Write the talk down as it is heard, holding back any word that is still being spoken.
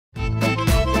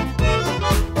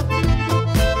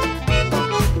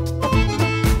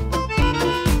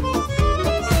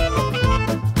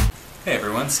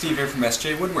Steve here from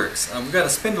SJ Woodworks. We've got a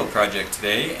spindle project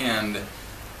today, and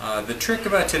the trick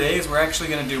about today is we're actually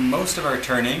going to do most of our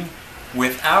turning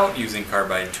without using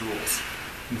carbide tools.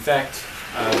 In fact,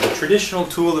 the traditional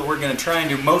tool that we're going to try and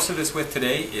do most of this with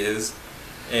today is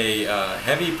a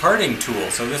heavy parting tool.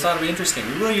 So this ought to be interesting.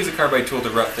 We will use a carbide tool to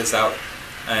rough this out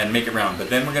and make it round, but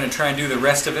then we're going to try and do the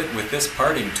rest of it with this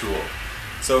parting tool.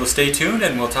 So stay tuned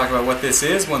and we'll talk about what this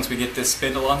is once we get this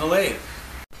spindle on the lathe.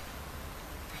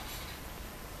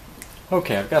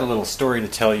 Okay, I've got a little story to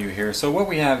tell you here. So what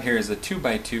we have here is a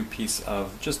 2x2 piece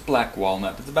of just black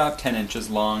walnut. It's about 10 inches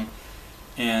long,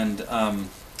 and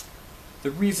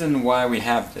the reason why we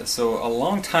have this, so a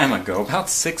long time ago, about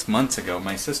 6 months ago,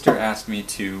 my sister asked me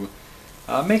to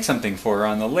make something for her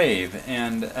on the lathe,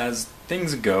 and as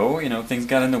things go, you know, things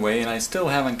got in the way and I still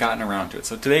haven't gotten around to it.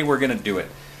 So today we're going to do it.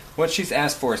 What she's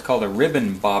asked for is called a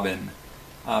ribbon bobbin.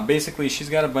 Basically she's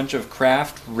got a bunch of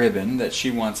craft ribbon that she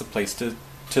wants a place to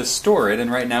store it,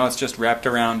 and right now it's just wrapped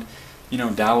around, you know,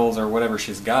 dowels or whatever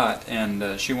she's got,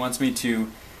 and she wants me to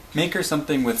make her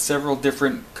something with several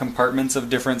different compartments of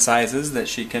different sizes that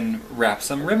she can wrap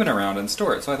some ribbon around and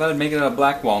store it. So I thought I'd make it out of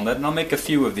black walnut, and I'll make a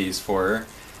few of these for her.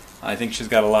 I think she's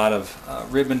got a lot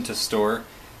of ribbon to store,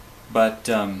 but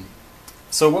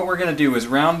so what we're going to do is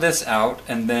round this out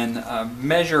and then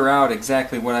measure out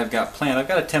exactly what I've got planned. I've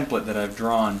got a template that I've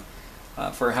drawn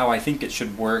for how I think it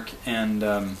should work, and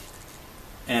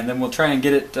then we'll try and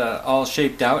get it all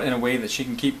shaped out in a way that she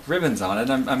can keep ribbons on it.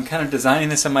 I'm kind of designing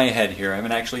this in my head here. I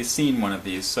haven't actually seen one of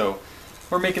these, so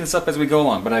we're making this up as we go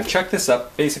along. But I've chucked this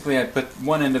up. Basically, I put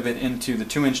one end of it into the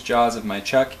 2-inch jaws of my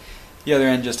chuck. The other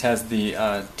end just has the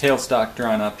tailstock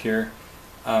drawn up here.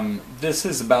 This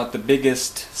is about the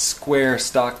biggest square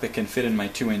stock that can fit in my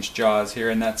 2-inch jaws here,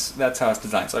 and that's how it's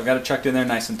designed. So I've got it chucked in there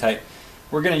nice and tight.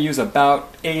 We're going to use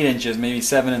about 8 inches, maybe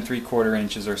 7 3/4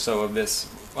 inches or so of this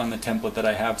on the template that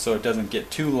I have, so it doesn't get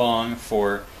too long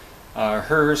for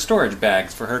her storage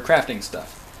bags for her crafting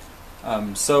stuff.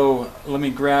 So let me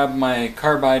grab my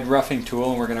carbide roughing tool,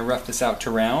 and we're going to rough this out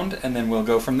to round, and then we'll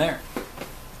go from there.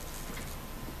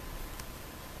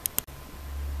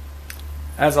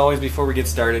 As always, before we get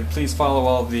started, please follow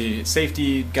all the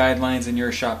safety guidelines in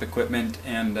your shop equipment,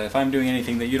 and if I'm doing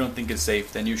anything that you don't think is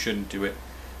safe, then you shouldn't do it.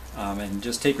 And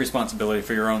just take responsibility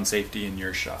for your own safety in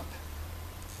your shop.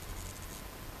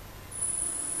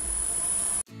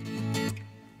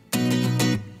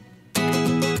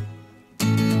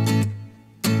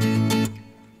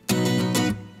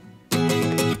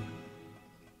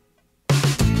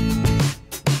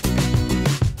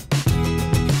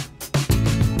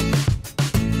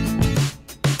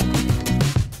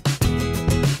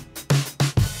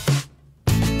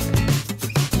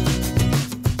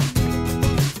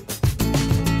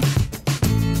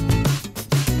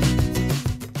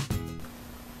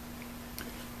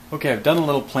 Okay, I've done a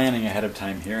little planning ahead of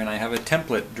time here, and I have a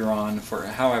template drawn for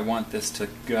how I want this to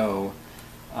go.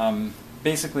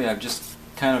 Basically, I've just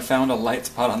kind of found a light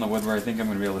spot on the wood where I think I'm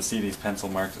going to be able to see these pencil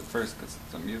marks at first, because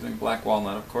I'm using black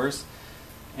walnut, of course.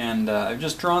 And I've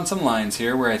just drawn some lines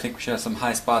here where I think we should have some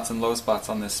high spots and low spots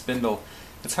on this spindle.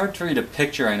 It's hard to read a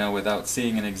picture, I know, without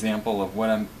seeing an example of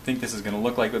what I think this is going to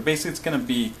look like, but basically it's going to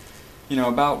be, you know,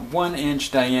 about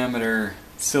 1-inch diameter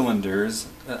cylinders,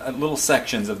 little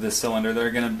sections of this cylinder that are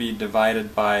going to be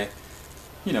divided by,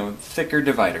 you know, thicker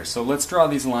dividers. So let's draw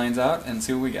these lines out and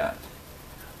see what we got.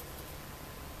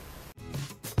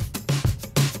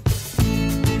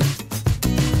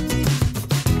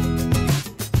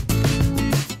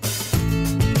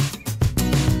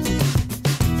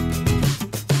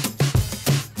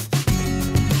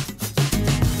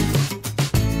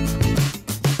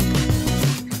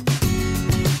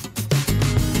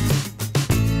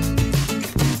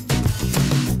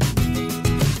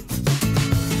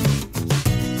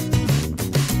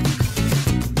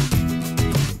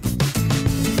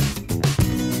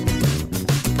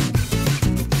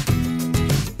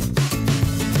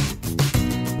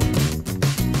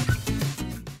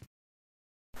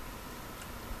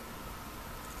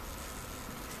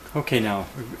 Okay, now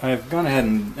I've gone ahead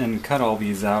and cut all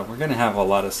these out. We're going to have a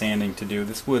lot of sanding to do.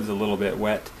 This wood's a little bit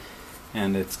wet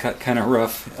and it's cut kind of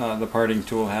rough, the parting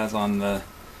tool has on the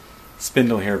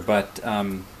spindle here, but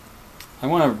I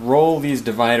want to roll these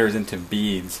dividers into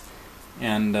beads.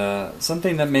 And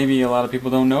something that maybe a lot of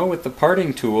people don't know, with the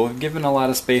parting tool, given a lot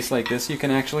of space like this, you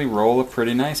can actually roll a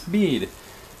pretty nice bead.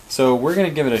 So we're going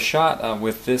to give it a shot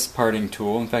with this parting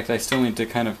tool. In fact, I still need to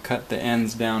kind of cut the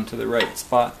ends down to the right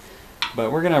spot.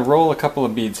 But we're going to roll a couple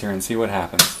of beads here and see what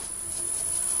happens.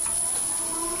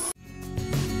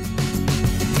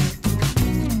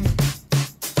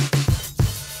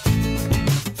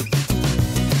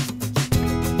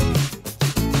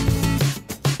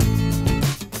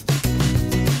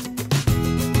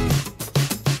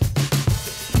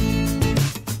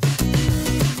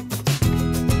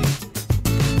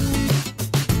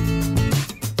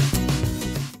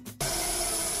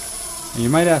 You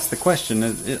might ask the question,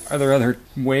 are there other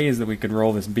ways that we could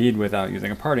roll this bead without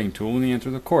using a parting tool? And the answer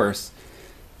is of course.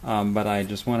 But I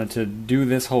just wanted to do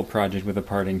this whole project with a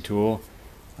parting tool,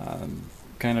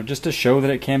 kind of just to show that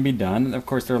it can be done. And of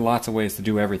course there are lots of ways to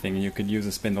do everything. You could use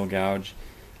a spindle gouge,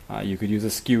 you could use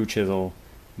a skew chisel,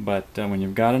 but when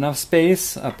you've got enough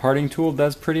space, a parting tool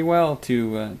does pretty well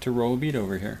to roll a bead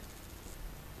over here.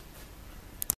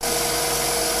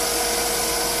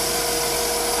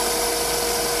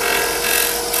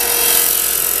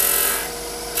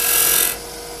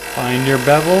 Find your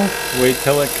bevel, wait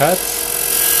till it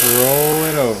cuts, roll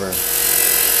it over.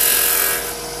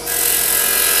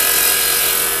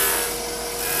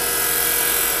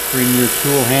 Bring your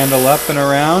tool handle up and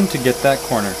around to get that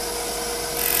corner.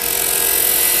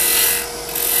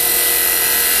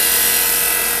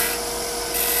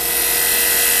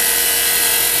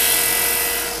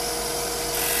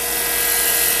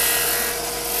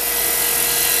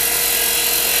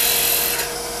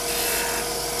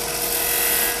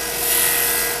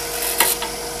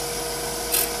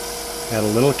 Had a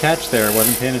little catch there,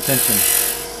 wasn't paying attention.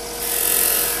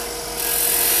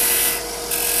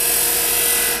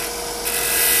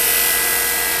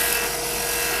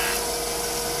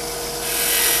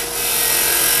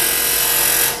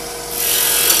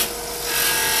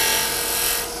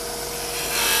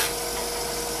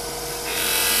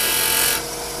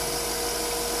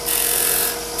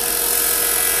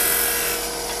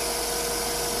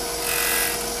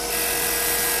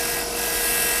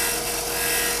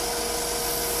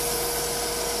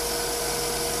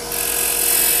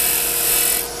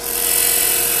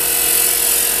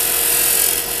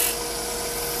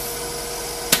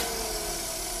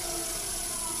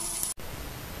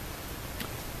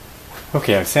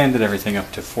 Okay, I've sanded everything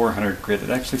up to 400 grit. It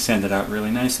actually sanded out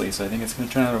really nicely, so I think it's going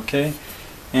to turn out okay.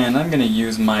 And I'm going to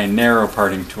use my narrow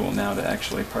parting tool now to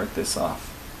actually part this off.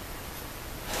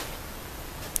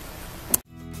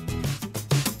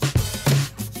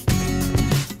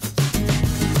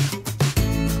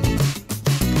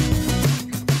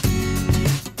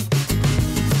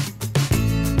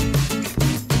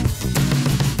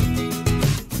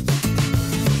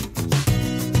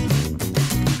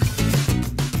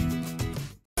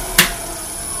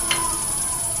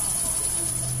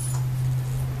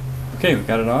 Okay, we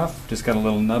got it off. Just got a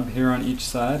little nub here on each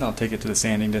side. I'll take it to the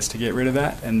sanding disc to get rid of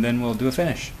that, and then we'll do a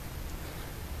finish.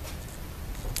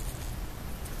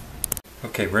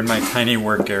 Okay, we're in my tiny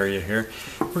work area here.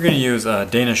 We're going to use a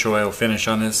Danish oil finish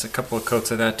on this, a couple of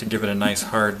coats of that to give it a nice,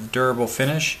 hard, durable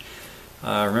finish.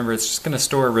 Remember, it's just going to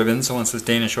store ribbon, so once this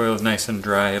Danish oil is nice and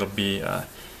dry, it'll be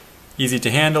easy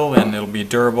to handle and it'll be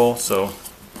durable. So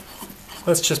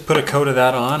let's just put a coat of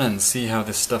that on and see how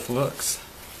this stuff looks.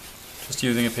 Just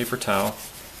using a paper towel.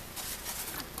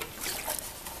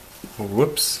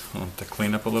 Whoops, I'll have to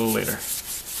clean up a little later.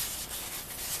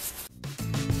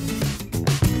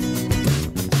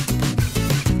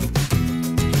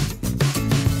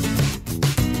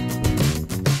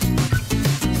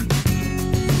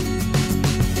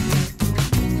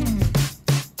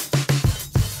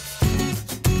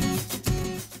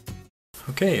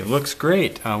 Okay, it looks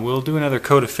great. We'll do another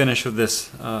coat of finish of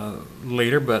this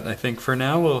later, but I think for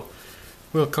now we'll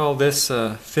call this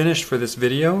finished for this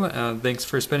video. Thanks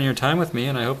for spending your time with me,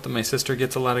 and I hope that my sister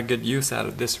gets a lot of good use out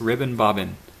of this ribbon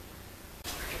bobbin.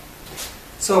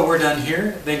 So we're done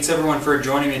here. Thanks everyone for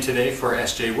joining me today for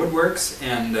SJ Woodworks,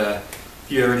 and if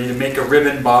you ever need to make a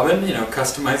ribbon bobbin,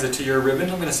 customize it to your ribbon,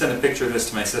 I'm going to send a picture of this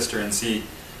to my sister and see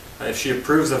if she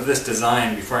approves of this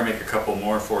design before I make a couple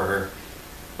more for her.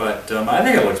 But I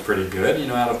think it looks pretty good,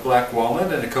 out of black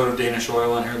walnut, and a coat of Danish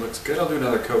oil on here looks good. I'll do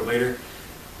another coat later.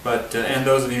 But and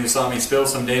those of you who saw me spill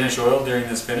some Danish oil during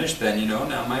this finish, then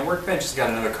now my workbench has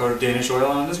got another coat of Danish oil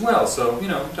on it as well, so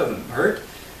it doesn't hurt.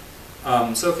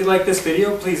 So if you like this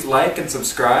video, please like and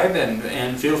subscribe,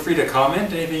 and feel free to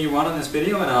comment anything you want on this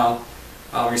video, and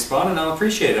I'll respond and I'll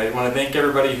appreciate it. I want to thank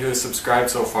everybody who has subscribed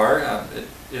so far.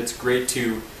 It's great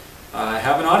to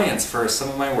have an audience for some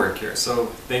of my work here. So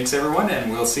thanks everyone,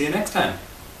 and we'll see you next time.